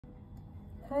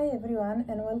Hi everyone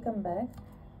and welcome back.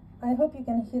 I hope you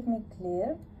can hear me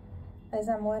clear as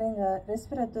I'm wearing a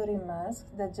respiratory mask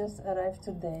that just arrived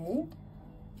today.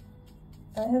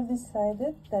 I have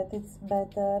decided that it's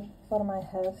better for my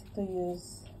health to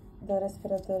use the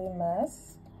respiratory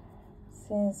mask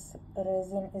since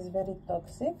resin is very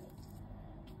toxic.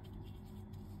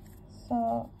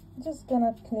 So just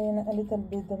gonna clean a little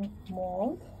bit the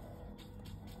mold.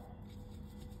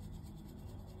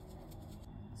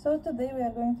 So today we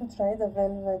are going to try the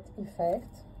velvet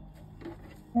effect.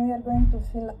 We are going to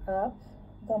fill up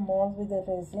the mold with the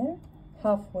resin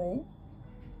halfway.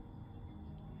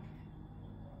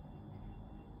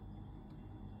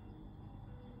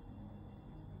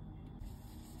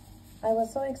 I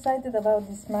was so excited about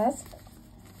this mask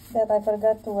that I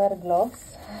forgot to wear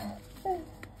gloves.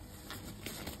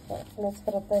 So let's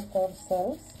protect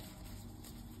ourselves.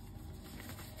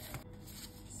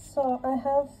 So I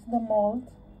have the mold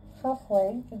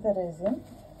halfway with the resin,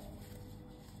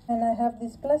 and I have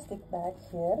this plastic bag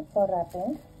here for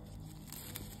wrapping.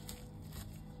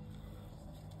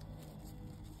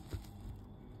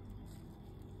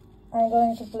 I'm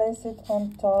going to place it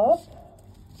on top.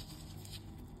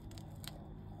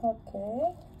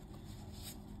 Okay.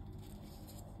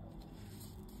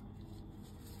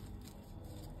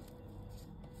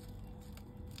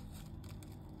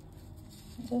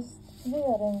 Just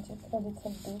rearrange it a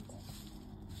little bit.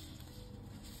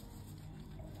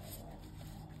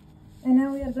 And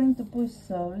now we are going to push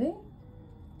slowly,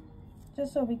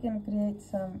 just so we can create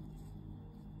some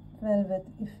velvet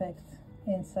effect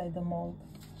inside the mold.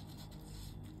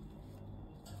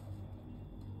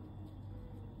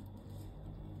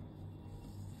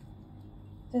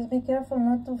 Just be careful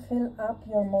not to fill up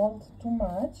your mold too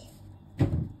much.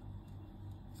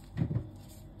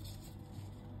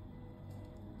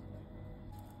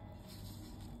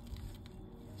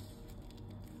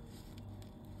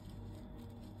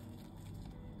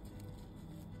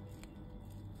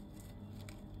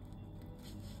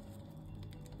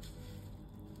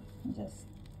 Just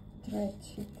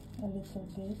stretch it a little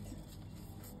bit.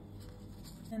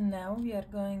 And now we are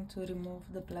going to remove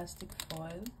the plastic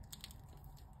foil.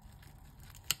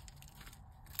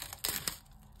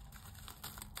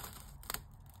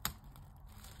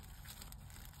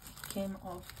 It came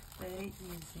off very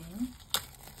easy.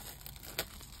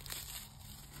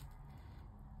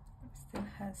 It still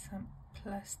has some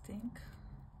plastic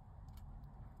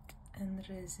and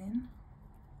resin.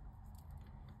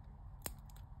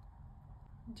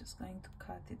 I'm just going to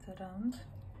cut it around.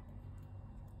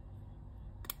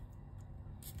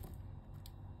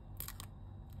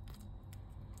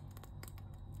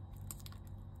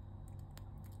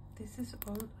 This is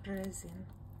all resin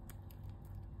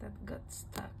that got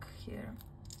stuck here.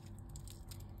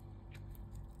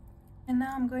 And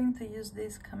now I'm going to use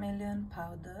this chameleon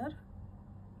powder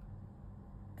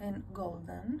in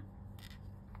golden.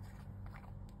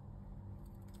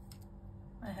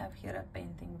 I have here a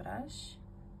painting brush.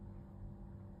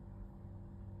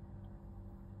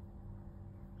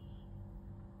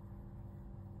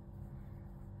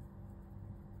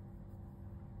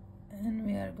 And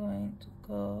we are going to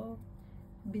go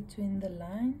between the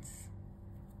lines.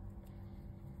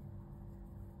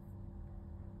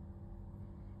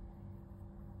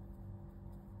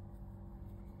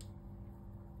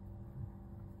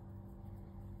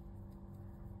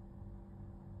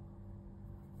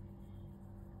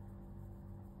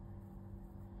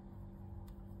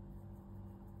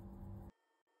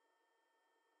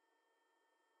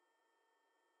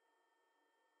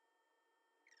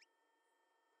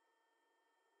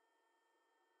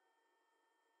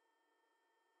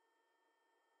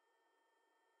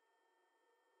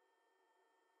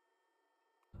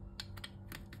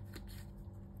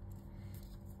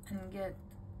 And get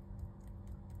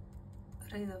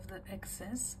rid of the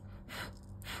excess.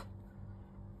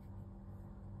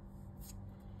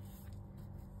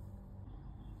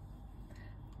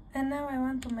 And now I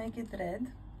want to make it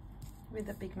red with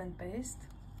the pigment paste.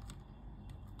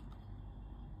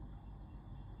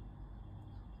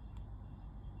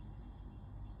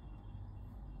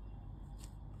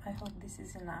 I hope this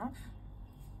is enough.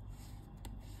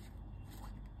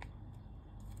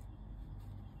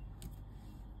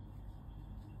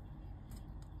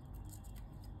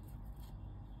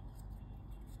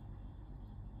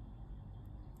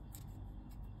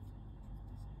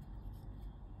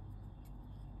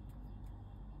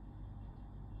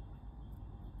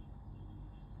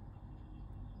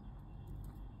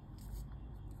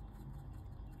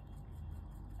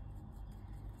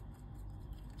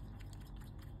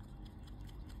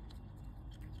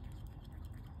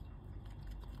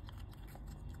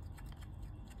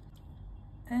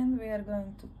 and we are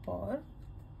going to pour.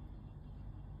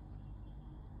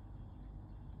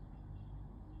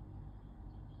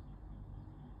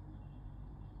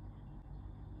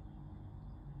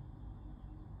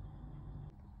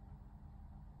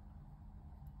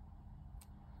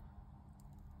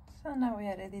 So now we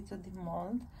are ready to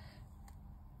demold.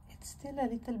 It's still a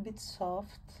little bit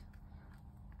soft,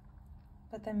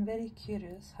 but I'm very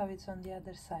curious how it's on the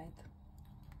other side.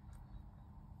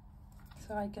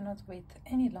 So I cannot wait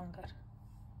any longer.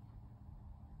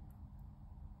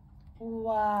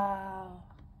 Wow!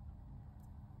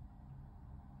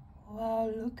 Wow,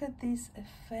 look at this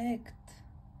effect.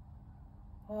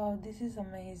 Wow, this is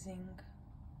amazing.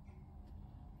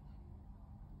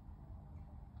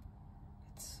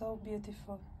 It's so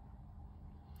beautiful.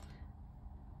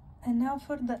 And now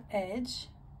for the edge,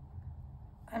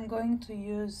 I'm going to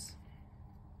use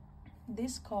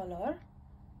this color.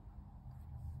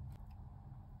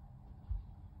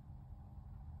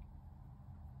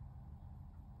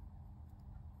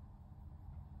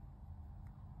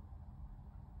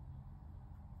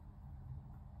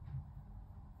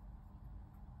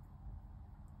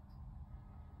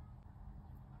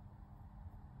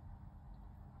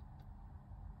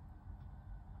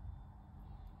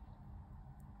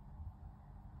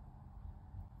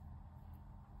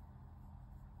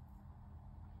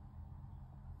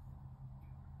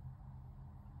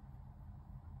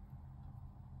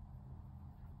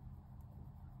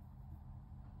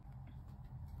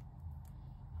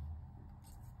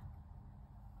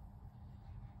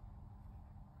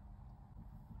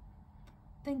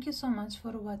 Thank you so much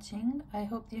for watching. I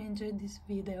hope you enjoyed this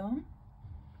video.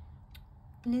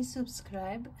 Please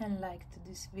subscribe and like to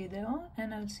this video,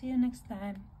 and I'll see you next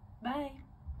time. Bye!